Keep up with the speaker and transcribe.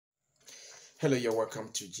Hello, you're welcome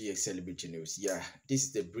to GX Celebrity News. Yeah, this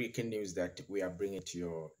is the breaking news that we are bringing to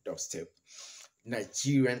your doorstep.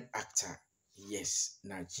 Nigerian actor, yes,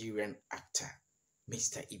 Nigerian actor,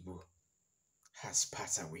 Mr. Ibu, has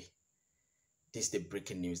passed away. This is the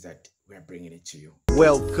breaking news that we are bringing it to you.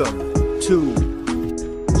 Welcome to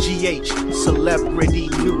GH Celebrity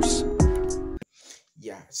News.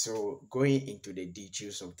 Yeah, so going into the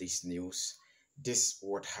details of this news, this is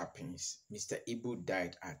what happens. Mr. Ibu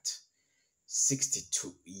died at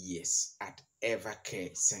 62 years at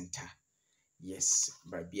Evercare Center. Yes,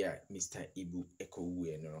 Babia Mr. Ibu Eko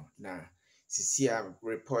no. Now, Sisia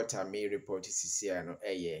reporter may report Sisia no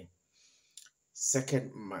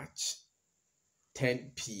 2nd March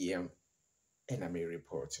 10 p.m. and I may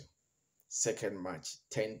report 2nd March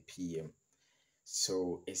 10 p.m.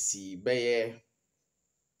 So see by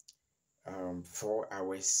 4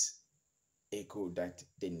 hours ago that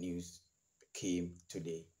the news came to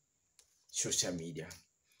the social media,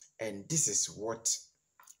 and this is what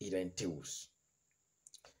it entails.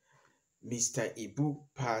 Mr. Ibu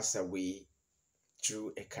passed away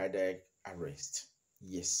through a cardiac arrest.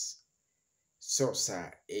 Yes. So, sir,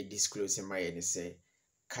 a disclosure my say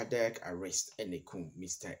cardiac arrest and a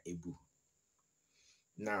Mr. Ibu.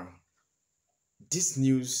 Now, this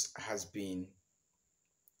news has been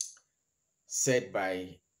said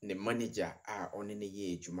by the manager on a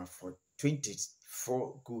year Juma for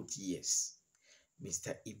 24 good years.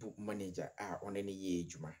 Mr. Ibu manager on a year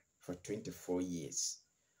Juma for 24 years.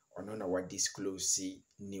 On our disclose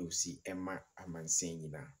news Emma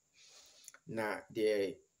Amanseni na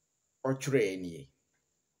the Otreni.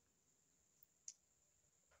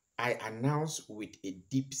 I announce with a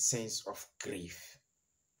deep sense of grief,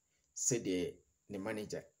 said the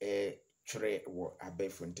manager tre wo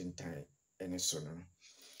abefonten time and so on.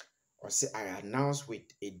 Or say I announce with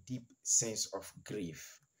a deep sense of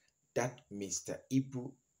grief that Mr.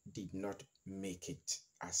 Ibu did not make it.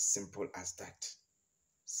 As simple as that.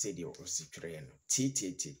 Said the Ositreno.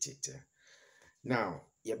 Now,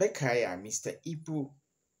 Yabekaya, Mr. Ibu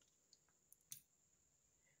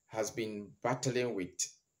has been battling with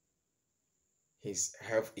his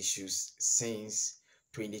health issues since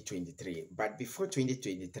 2023. But before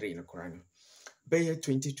 2023, no Quran, by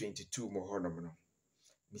 2022,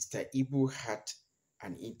 Mr. Ibu had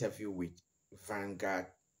an interview with Vanguard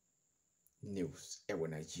News in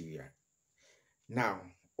Nigeria. Now,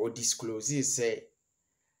 or discloses say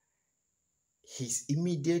his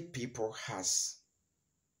immediate people has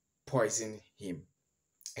poisoned him,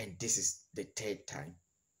 and this is the 3rd time.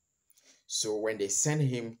 So when they sent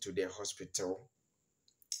him to the hospital,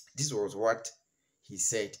 this was what he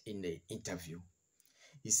said in the interview.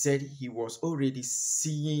 He said he was already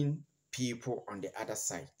seeing people on the other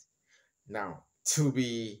side. Now, to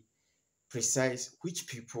be precise, which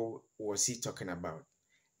people was he talking about?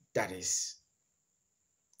 That is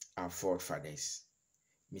our forefathers.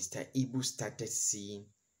 Mr. Ibu started seeing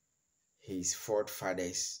his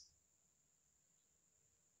forefathers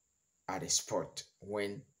at the spot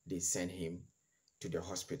when they sent him to the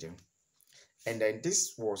hospital. And then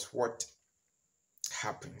this was what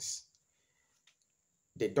happens.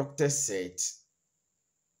 The doctor said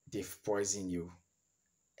they've poisoned you,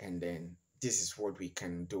 and then this is what we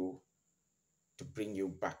can do to bring you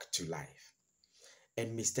back to life.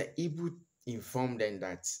 And Mr. Ibu informed them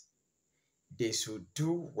that they should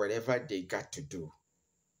do whatever they got to do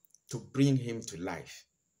to bring him to life,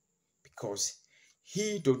 because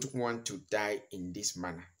he don't want to die in this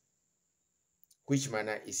manner. Which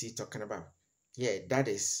manner is he talking about? Yeah, that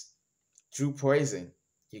is through poison.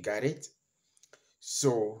 You got it?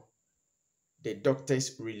 So the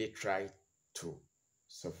doctors really tried to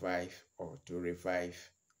survive or to revive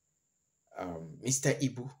Mr.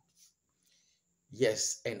 Ibu.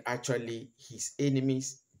 Yes, and actually his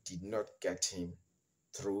enemies did not get him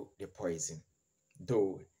through the poison,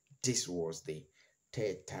 though this was the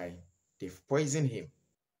 3rd time they've poisoned him.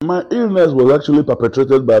 My illness was actually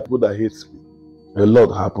perpetrated by people that hate me. A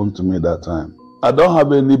lot happened to me that time. I don't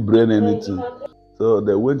have any brain, anything. So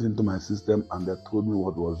they went into my system and they told me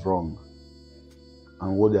what was wrong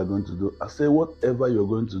and what they are going to do. I said, whatever you're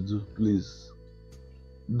going to do, please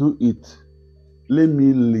do it. Let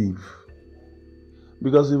me live.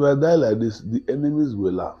 Because if I die like this, the enemies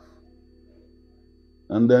will laugh.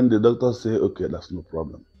 And then the doctor say, okay, that's no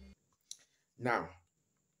problem. Now,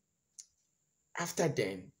 after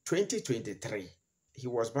then, 2023, he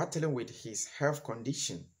was battling with his health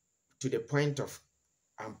condition to the point of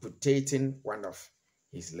amputating one of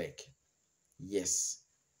his leg. Yes,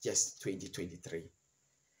 2023.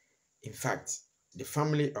 In fact, the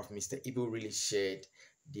family of Mr. Ibu really shared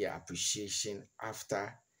their appreciation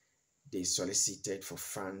after they solicited for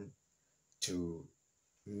funds to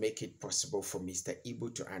make it possible for Mr.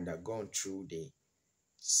 Ibu to undergo through the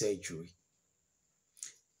surgery.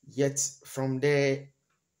 Yet from there,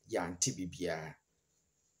 Yanti Bibia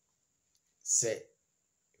said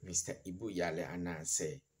Mr. Ibu Yale Anna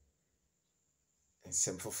say, and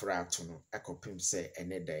some for Fratuno, Akopim say,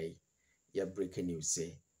 and a day, ya breaking news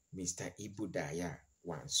say, Mr. Ibu Daya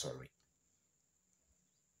one sorry.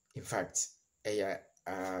 In fact,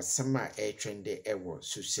 summer air trend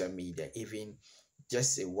was social media, even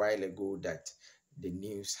just a while ago that the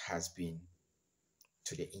news has been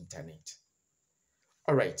to the internet.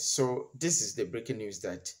 All right, so this is the breaking news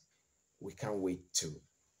that we can't wait to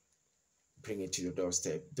bring it to your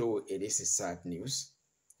doorstep, though it is a sad news.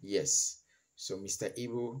 Yes, so Mr.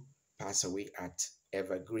 Ibu passed away at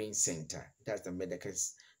Evergreen Center. That's the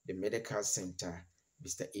medical center.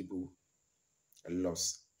 Mr. Ibu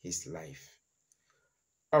lost his life.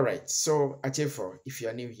 All right, so Atefo, if you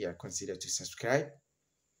are new here, consider to subscribe,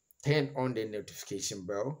 turn on the notification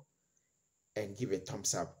bell, and give a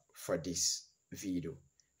thumbs up for this video.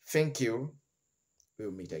 Thank you.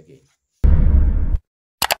 We'll meet again.